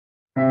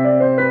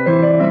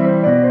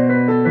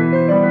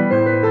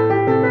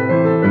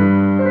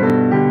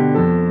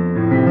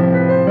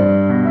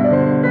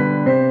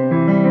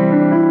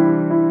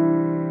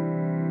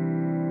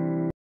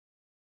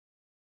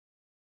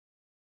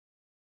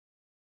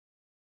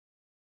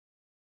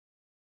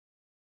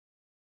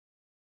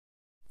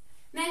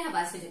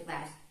Merhaba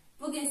çocuklar.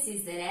 Bugün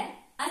sizlere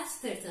Aç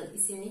Tırtıl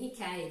isimli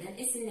hikayeden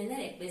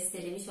esinlenerek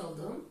bestelemiş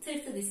olduğum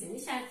Tırtıl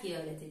isimli şarkıyı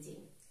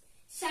öğreteceğim.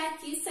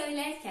 Şarkıyı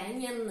söylerken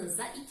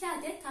yanınızda 2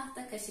 adet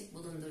tahta kaşık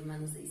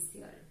bulundurmanızı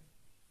istiyorum.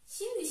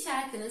 Şimdi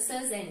şarkının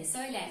sözlerini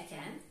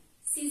söylerken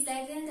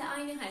sizlerden de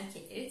aynı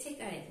hareketleri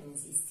tekrar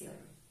etmenizi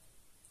istiyorum.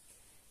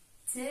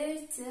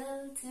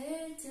 Tırtıl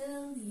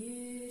tırtıl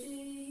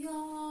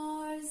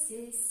yürüyor,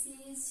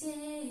 sessizce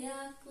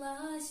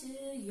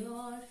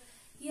yaklaşıyor.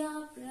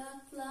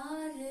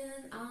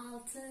 Yaprakların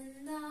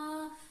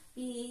altında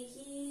bir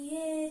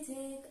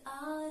yiyecek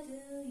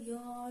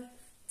arıyor.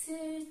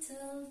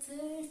 Tırtıl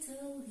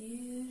tırtıl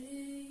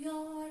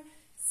yürüyor,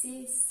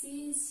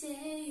 sessizce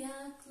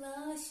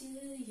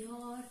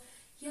yaklaşıyor.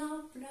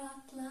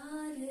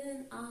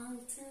 Yaprakların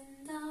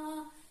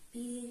altında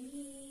bir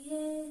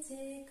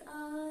yiyecek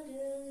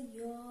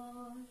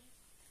arıyor.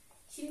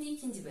 Şimdi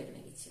ikinci bölüme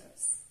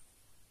geçiyoruz.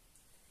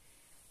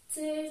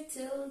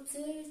 Tırtıl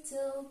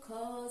tırtıl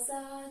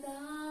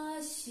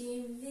kozada,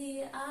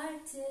 şimdi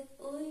artık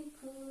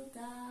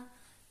uykuda.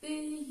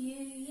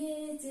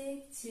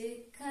 Büyüyecek,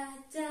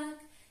 çıkacak,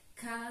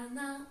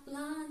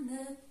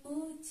 kanatlanıp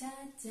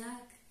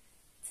uçacak.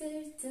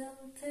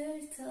 Tırtıl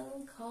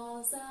tırtıl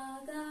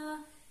kozada,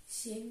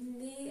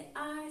 şimdi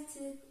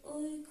artık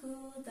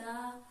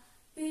uykuda.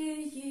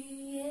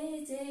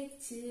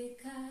 Büyüyecek,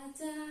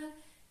 çıkacak,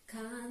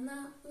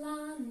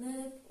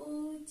 kanatlanıp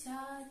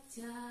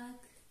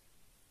uçacak.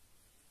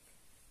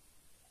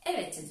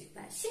 Evet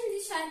çocuklar,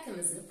 şimdi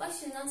şarkımızı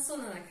başından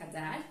sonuna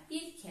kadar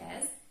bir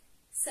kez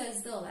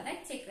sözlü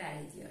olarak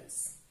tekrar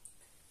ediyoruz.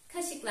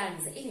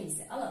 Kaşıklarımızı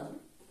elimize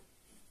alalım.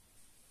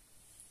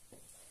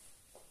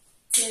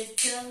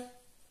 Tırtıl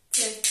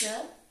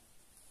tırtıl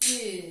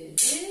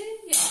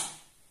yürüyor.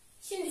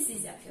 Şimdi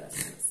siz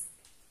yapıyorsunuz.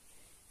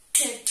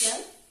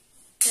 Tırtıl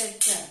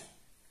tırtıl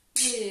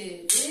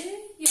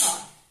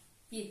yürüyor.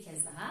 Bir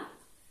kez daha.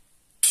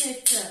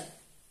 Tırtıl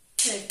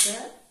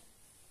tırtıl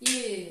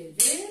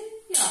yürüyor.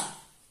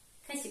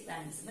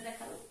 Kaşıklarımızı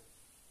bırakalım.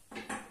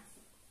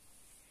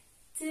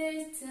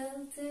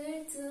 Tırtıl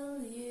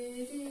tırtıl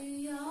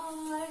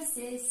yürüyor,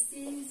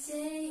 sessizce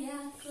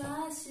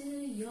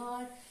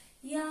yaklaşıyor.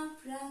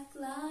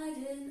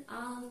 Yaprakların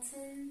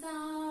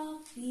altında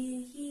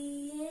bir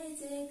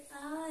yiyecek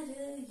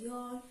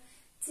arıyor.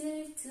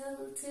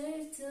 Tırtıl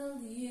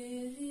tırtıl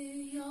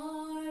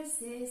yürüyor,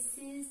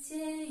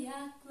 sessizce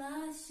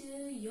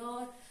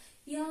yaklaşıyor.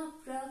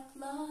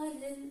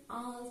 Yaprakların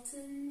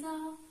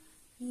altında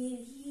bir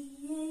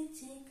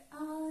yiyecek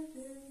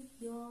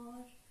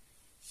arıyor.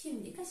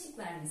 Şimdi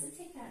kaşıklarımızı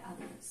tekrar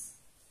alıyoruz.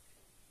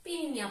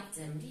 Benim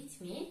yaptığım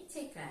ritmi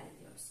tekrar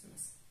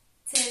ediyorsunuz.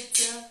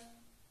 Tırtıl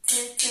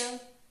tırtıl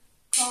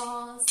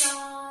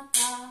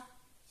kozada.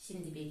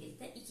 Şimdi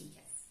birlikte 2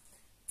 kez.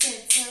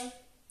 Tırtıl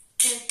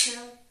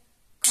tırtıl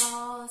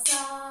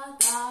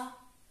kozada.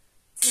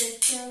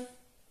 Tırtıl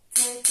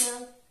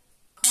tırtıl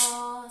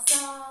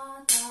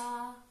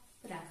kozada.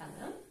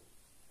 Bırakalım.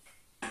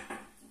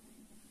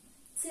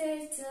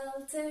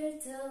 Tırtıl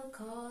tırtıl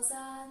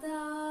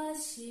kozada,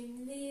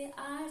 şimdi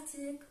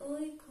artık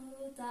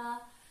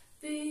uykuda.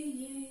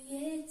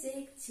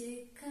 Büyüyecek,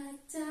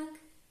 çıkacak,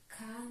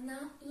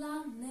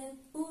 kanatlanıp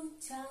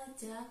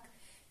uçacak.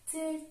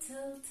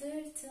 Tırtıl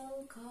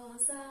tırtıl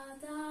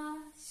kozada,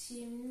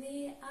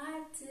 şimdi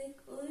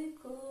artık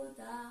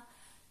uykuda.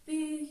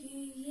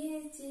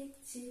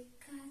 Büyüyecek,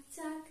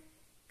 çıkacak,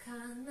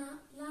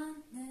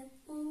 kanatlanıp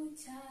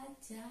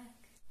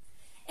uçacak.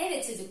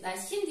 Evet çocuklar,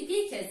 şimdi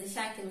bir kez de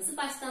şarkımızı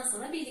baştan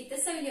sona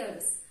birlikte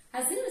söylüyoruz.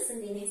 Hazır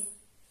mısın Deniz?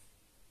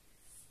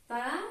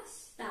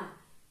 Başla.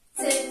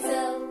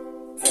 Tırtıl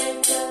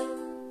tırtıl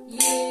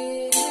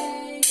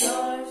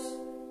yürüyor.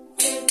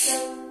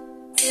 Tırtıl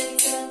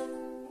tırtıl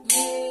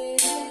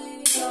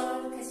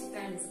yürüyor.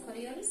 Kaşıklarımızı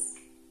koyuyoruz.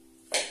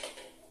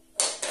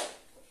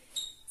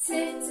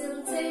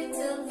 Tırtıl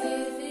tırtıl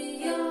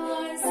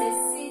yürüyor,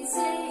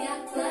 sessizce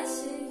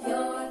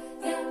yaklaşıyor.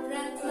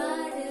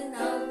 Yaprakların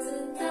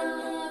altında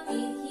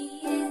bir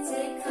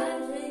yiyecek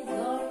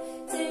arıyor.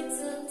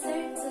 Tırtıl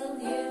tırtıl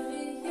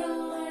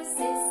yürüyor,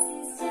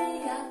 sessizce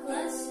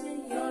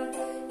yaklaşıyor.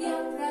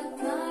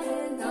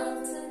 Yaprakların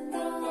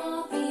altında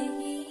bir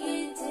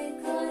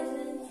yiyecek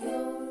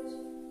arıyor.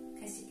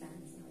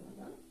 Kaşıklarımızı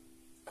alalım.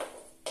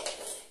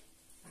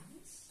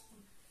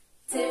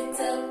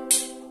 Tırtıl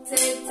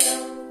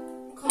tırtıl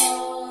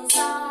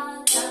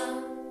kozada.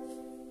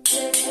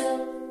 Tırtıl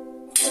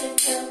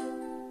tırtıl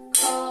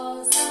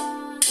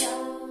kozada.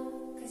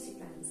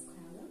 Kaşıklarımızı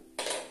koyalım.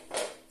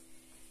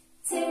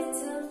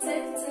 Tırtıl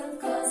tırtıl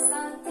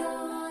kozada,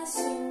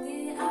 şimdi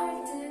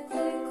artık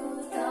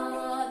uykuda.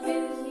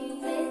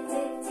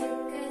 Büyüyecek,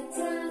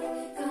 çıkacak,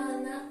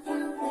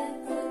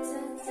 kanatlanıp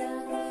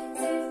uçacak.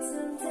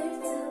 Tırtıl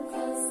tırtıl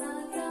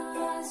kozada,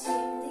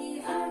 şimdi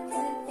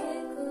artık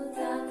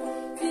uykuda.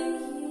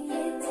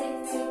 Büyüyecek,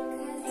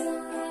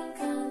 çıkacak,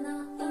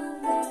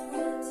 kanatlanıp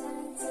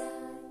uçacak.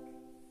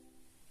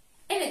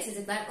 Evet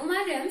çocuklar,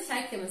 umarım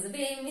şarkımızı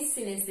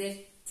beğenmişsinizdir.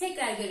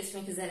 Tekrar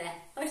görüşmek üzere.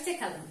 Hoşça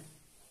kalın.